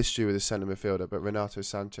a bit of history with the centre midfielder, but Renato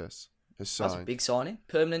Sanchez has signed. That's a big signing,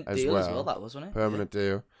 permanent deal as well. That was, wasn't it? Permanent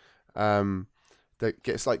deal.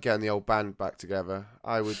 It's like getting the old band back together.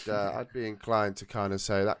 I'd be inclined to kind of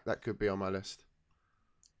say that could be on my list.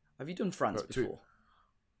 Have you done France But before?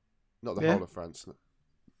 Not the Yeah. whole of France.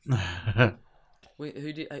 Who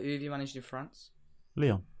have you managed in France?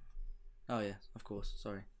 Leon. Oh yeah, of course.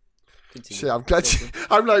 Sorry. Continue. Shit, I'm glad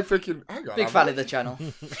I'm like thinking. Hang on, Big I'm fan like- of the channel.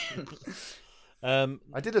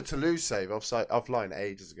 I did a Toulouse save offline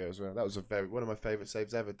ages ago as well. That was one of my favourite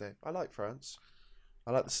saves ever, Dave. I like France.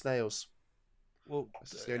 I like the snails. Well,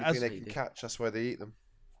 That's the only as, thing they can catch. That's why they eat them.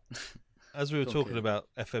 as we were Don't talking care. about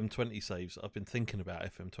FM20 saves, I've been thinking about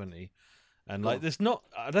FM20, and like there's not.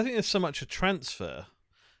 I don't think there's so much a transfer,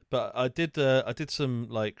 but I did some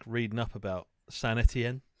like reading up about Saint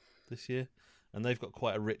Etienne this year, and they've got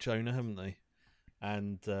quite a rich owner, haven't they?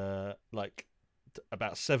 And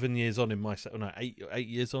about 7 years on in my 8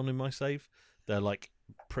 years on in my save, they're like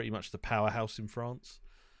pretty much the powerhouse in France.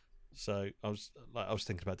 So I was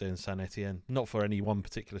thinking about doing Saint Etienne, not for any one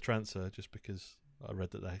particular transfer, just because I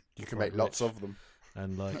read that You can make lots of them.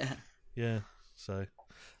 and yeah. So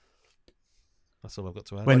that's all I've got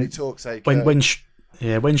to add. When- When he talks,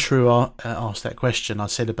 when Shrew asked that question, I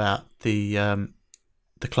said about the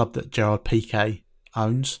club that Gerard Piqué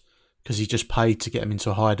owns because he just paid to get him into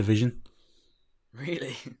a higher division.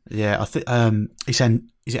 Really? Yeah, I think is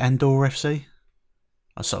it Andorra FC?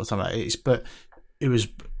 I sort of talking about it, but it was.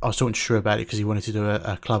 I was talking to Shrew about it because he wanted to do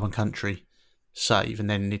a club and country save, and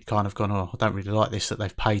then he'd kind of gone, "Oh, I don't really like this that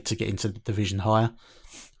they've paid to get into the division higher."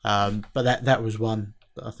 But that was one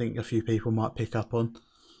that I think a few people might pick up on.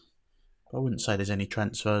 I wouldn't say there's any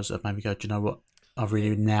transfers that maybe go, do you know what? I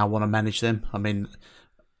really now want to manage them. I mean,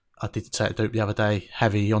 I did say it the other day,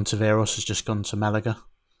 Javi Ontiveros has just gone to Malaga.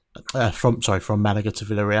 From Malaga to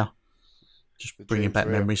Villarreal. Just The bringing dream back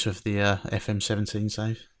career. memories of the FM17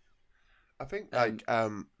 save. I think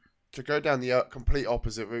to go down the complete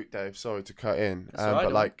opposite route, Dave. Sorry to cut in, That's all right, but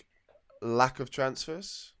don't like lack of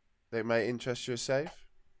transfers, they may interest you safe.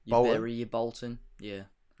 You Bolton. Bury, you Bolton. Yeah.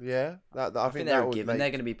 Yeah, that I I think think that they're a would given. make. They're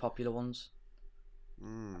going to be popular ones.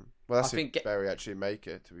 Well, that's I think if Bury actually make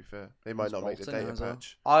it. To be fair, they might not make the Bolton data as well.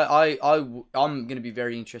 patch. I'm going to be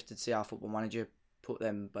very interested to see how Football Manager put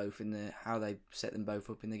them both in how they set them both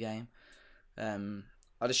up in the game.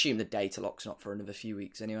 I'd assume the data lock's not for another few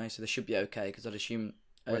weeks anyway, so they should be okay because I'd assume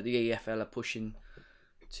the EFL are pushing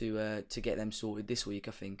to get them sorted this week,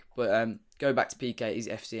 I think. But going back to PK, he's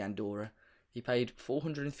FC Andorra. He paid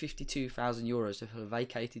 €452,000 for a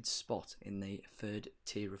vacated spot in the third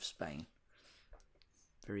tier of Spain.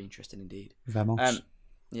 Very interesting indeed. Vamos.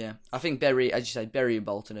 Yeah, I think Bury, as you say, Bury and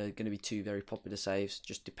Bolton are going to be two very popular saves,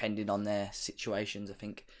 just depending on their situations, I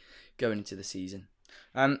think, going into the season.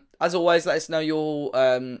 As always, let us know your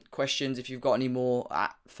questions if you've got any more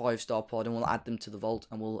at 5-Star Pod, and we'll add them to the vault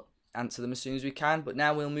and we'll answer them as soon as we can. But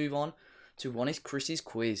now we'll move on to one is Chris's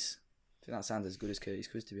quiz. I think that sounds as good as Curtis'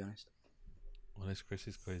 quiz, to be honest. One is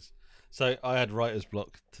Chris's quiz. So I had writer's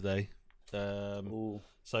block today, Ooh.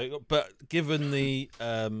 So, but given the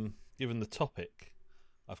topic,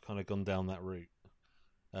 I've kind of gone down that route.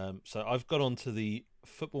 So I've got onto the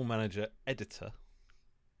Football Manager editor.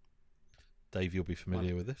 Dave, you'll be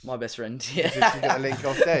familiar with this. My best friend. Did you Yeah. get a link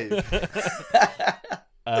off Dave?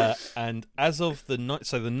 And as of the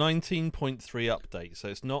 19.3 update, so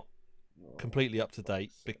it's not completely up to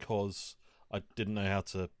date because I didn't know how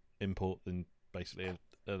to import basically an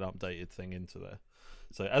updated thing into there.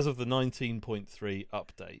 So as of the 19.3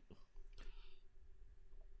 update,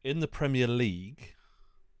 in the Premier League,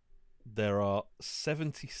 there are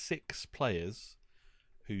 76 players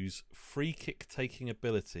whose free kick taking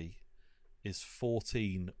ability is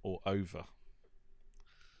 14 or over.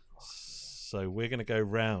 So we're going to go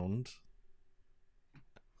round,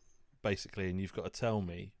 basically, and you've got to tell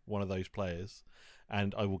me one of those players,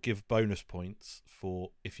 and I will give bonus points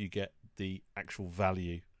for if you get the actual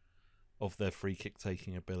value of their free kick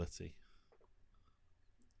taking ability.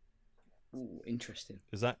 Ooh, interesting.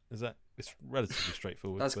 Is that it's relatively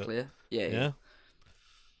straightforward. That's but, clear. Yeah. Yeah.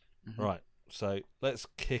 Mhm. Right. So let's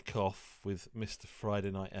kick off with Mr.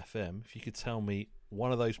 Friday Night FM. If you could tell me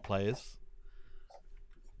one of those players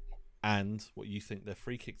and what you think their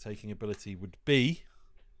free kick taking ability would be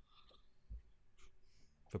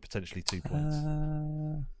for potentially 2 points.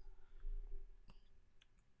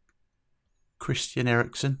 Christian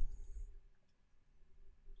Eriksen.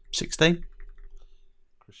 16.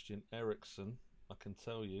 Christian Eriksen, I can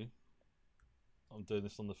tell you, I'm doing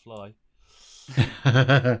this on the fly,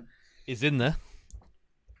 is in there.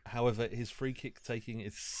 However, his free kick taking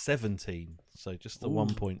is 17. So just the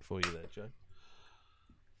 1 point for you there, Joe.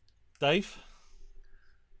 Dave?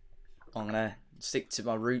 I'm gonna stick to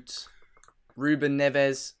my roots. Ruben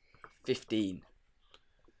Neves, 15.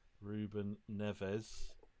 Ruben Neves,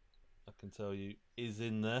 I can tell you, is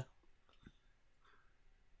in there.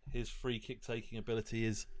 His free kick taking ability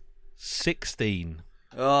is 16.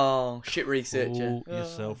 Oh, shit researcher. Pull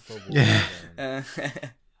yourself a wall Yeah. down.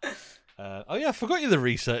 Oh yeah, I forgot you're the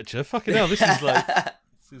researcher. Fucking hell, this is like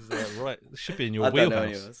right. This should be in your I don't know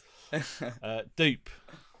any wheelhouse. of us. Dupe.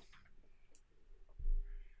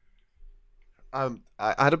 I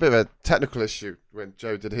had a bit of a technical issue when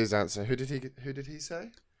Joe did his answer. Who did he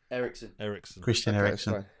say? Eriksen. Eriksen. Christian Okay,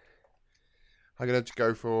 Eriksen. fine. I'm going to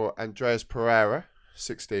go for Andreas Pereira,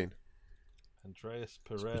 16. Andreas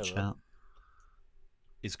Good Pereira shout.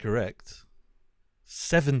 is correct.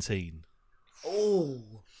 17. Oh.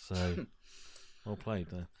 So well played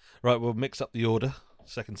there. Right, we'll mix up the order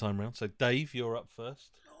second time round. So Dave, you're up first.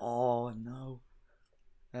 Oh no.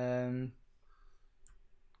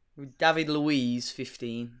 David Luiz,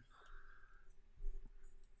 15.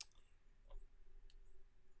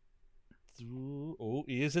 Oh,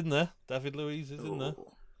 he is in there. David Luiz is in there.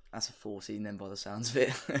 Oh, that's a 14 then by the sounds of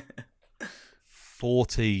it.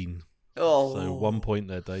 14. Oh. So 1 point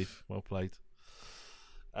there, Dave. Well played.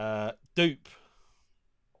 Dupe.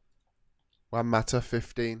 Juan Mata,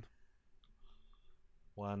 15.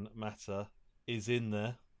 Juan Mata is in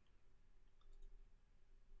there.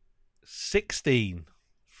 16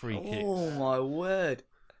 free kicks. Oh my word.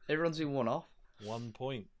 Everyone's been one off. 1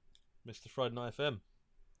 point. Mr. Friday Night FM.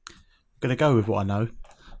 I'm going to go with what I know.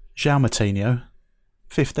 João Moutinho.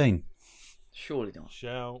 15. Surely not.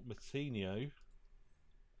 João Moutinho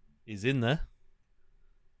is in there.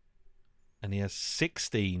 And he has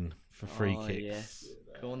 16 for free Oh, kicks. yes.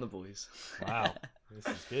 Come on, the boys. Wow. This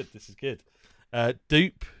is good. This is good.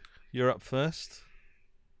 Dupe, you're up first.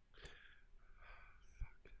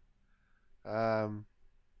 I'm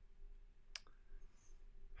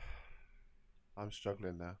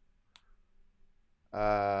struggling now.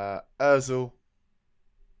 Ozil,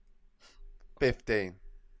 15.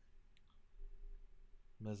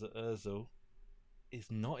 Mesut Ozil is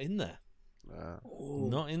not in there. Oh.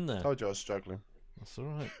 Not in there. Told you I was struggling. That's all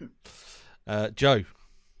right. Joe.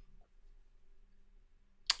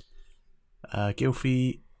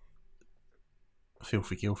 Gylfi.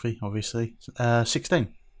 Filthy Gylfi, obviously.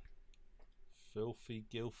 16. Filthy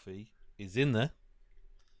Gylfi is in there.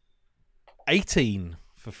 18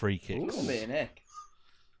 for free kicks. Ooh, bit of neck.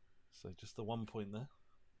 So just the 1 point there.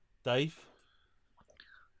 Dave.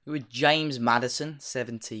 With James Madison,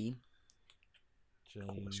 17. James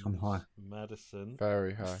It's gone high. Madison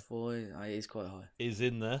Very high. Boy, it is quite high. is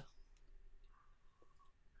in there.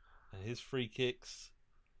 And his free kicks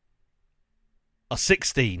are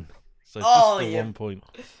 16. So Oh, just the yeah. 1 point.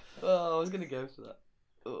 Oh, I was going to go for that.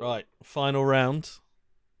 Oh. Right, final round.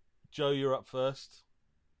 Joe, you're up first.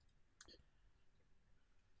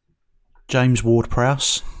 James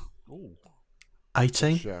Ward-Prowse. Ooh,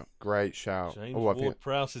 18. Shout. Great shout. James Oh, I think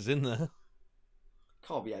Ward-Prowse is in there.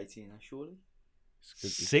 Can't be 18, though, surely. It's good,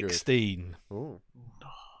 it's good. 16. Ooh.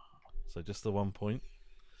 So just the 1 point.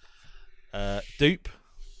 Dupe.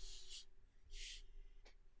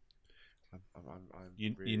 I'm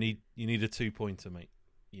You really need a 2-pointer, mate.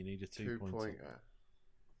 You need a 2-pointer. 2-pointer.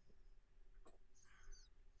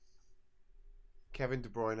 Kevin De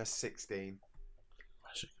Bruyne, 16.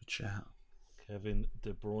 That's a good shout. Kevin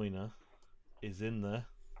De Bruyne is in there.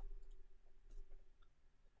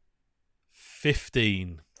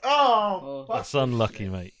 15. Oh, That's unlucky,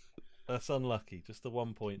 mate. That's unlucky. Just the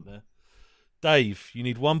 1 point there. Dave, you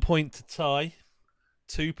need 1 point to tie.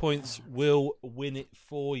 2 points will win it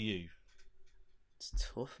for you.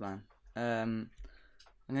 It's tough, man. I'm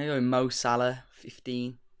going to go with Mo Salah,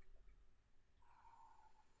 15.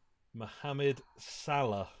 Mohamed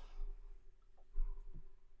Salah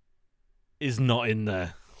is not in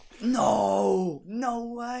there. No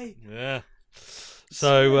way. Yeah.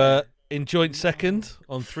 So in joint second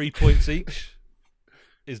on 3 points each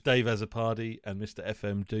is Dave Azzopardi and Mr.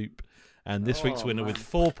 FM Dupe. And this week's winner with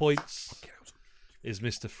 4 points is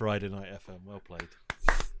Mr. Friday Night FM. Well played.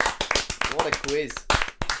 What a quiz.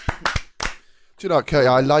 Do you know what, Curtis?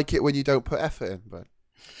 I like it when you don't put effort in, but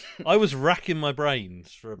I was racking my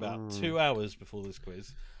brains for about 2 hours before this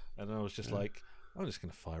quiz, and I was just like, I'm just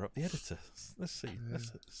going to fire up the editor. Let's see.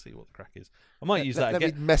 Let's see what the crack is. I might use that let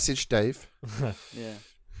again. me message Dave. Yeah.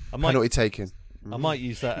 I might Penalty taken. I might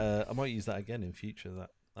use that. I might use that again in future.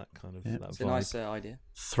 That kind of that It's vibe. a nice idea.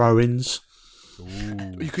 Throw-ins.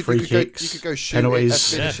 You could Free go, kicks, you could go shooting,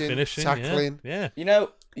 penalties. Finishing, tackling. Yeah. You know,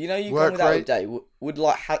 you Work come with that rate. update. Would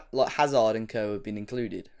like Hazard and Co have been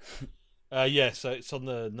included? Yeah. So it's on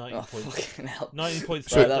the 19 Oh, points. fucking hell. 19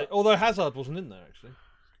 points. Right, that- Although Hazard wasn't in there actually.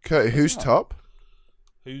 Curtis, who's top?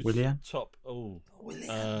 Who's Willian? top? Oh.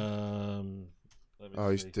 Willian. Let me Oh,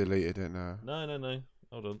 he's see. deleted it now. No.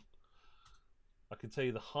 Hold on. I can tell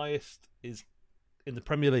you the highest is in the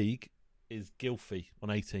Premier League is Gylfi on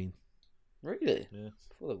 18. Really? Yeah.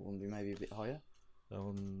 I thought that would be maybe a bit higher.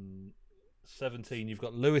 On 17, you've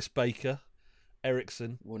got Lewis Baker,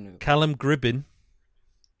 Ericsson, Wouldn't have. Callum Gribbin.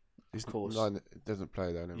 He's course. It doesn't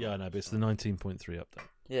play though anymore. Yeah, I know, but it's the 19.3 update.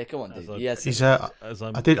 Yeah, come on, As dude. I- Yes. He's As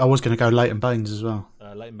I'm, I was going to go Leighton Baines as well.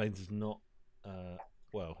 Leighton Baines is not.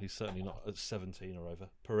 Well, he's certainly not at 17 or over.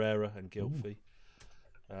 Pereira and Gylfi.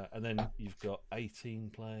 And then you've got 18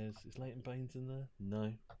 players. Is Leighton Baines in there?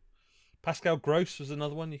 No. Pascal Gross was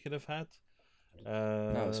another one you could have had.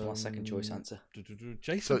 No, it's my second choice answer.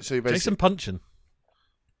 Jason, So you basically- Jason Punchin.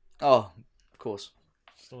 Oh, of course.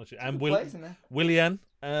 And Good players in there. Willian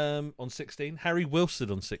on 16. Harry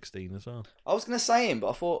Wilson on 16 as well. I was going to say him, but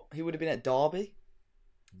I thought he would have been at Derby.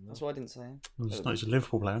 That's why I didn't say him. He's a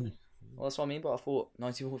Liverpool player, isn't he? Well, that's what I mean, but I thought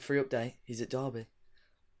 90.3 update. He's at Derby.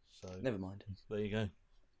 So Never mind. there you go.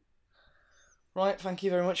 Right, thank you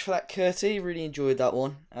very much for that, Curtie. Really enjoyed that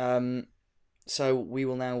one. So we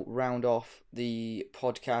will now round off the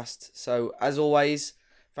podcast. So as always,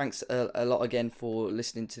 thanks a lot again for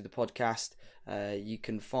listening to the podcast. You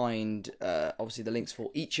can find obviously the links for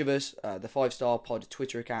each of us, the 5-Star Pod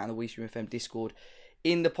Twitter account and the WeStreamFM Discord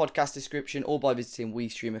in the podcast description, or by visiting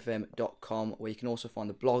WeStreamFM.com, where you can also find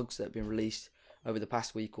the blogs that have been released over the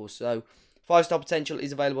past week or so. 5-Star Potential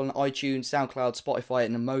is available on iTunes, SoundCloud, Spotify,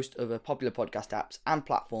 and most other popular podcast apps and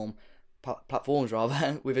platforms,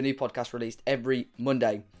 with a new podcast released every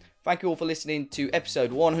Monday. Thank you all for listening to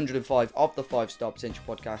episode 105 of the 5-Star Potential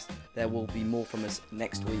podcast. There will be more from us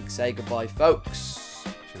next week. Say goodbye, folks.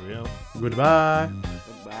 Cheerio. Goodbye.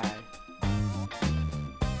 Goodbye.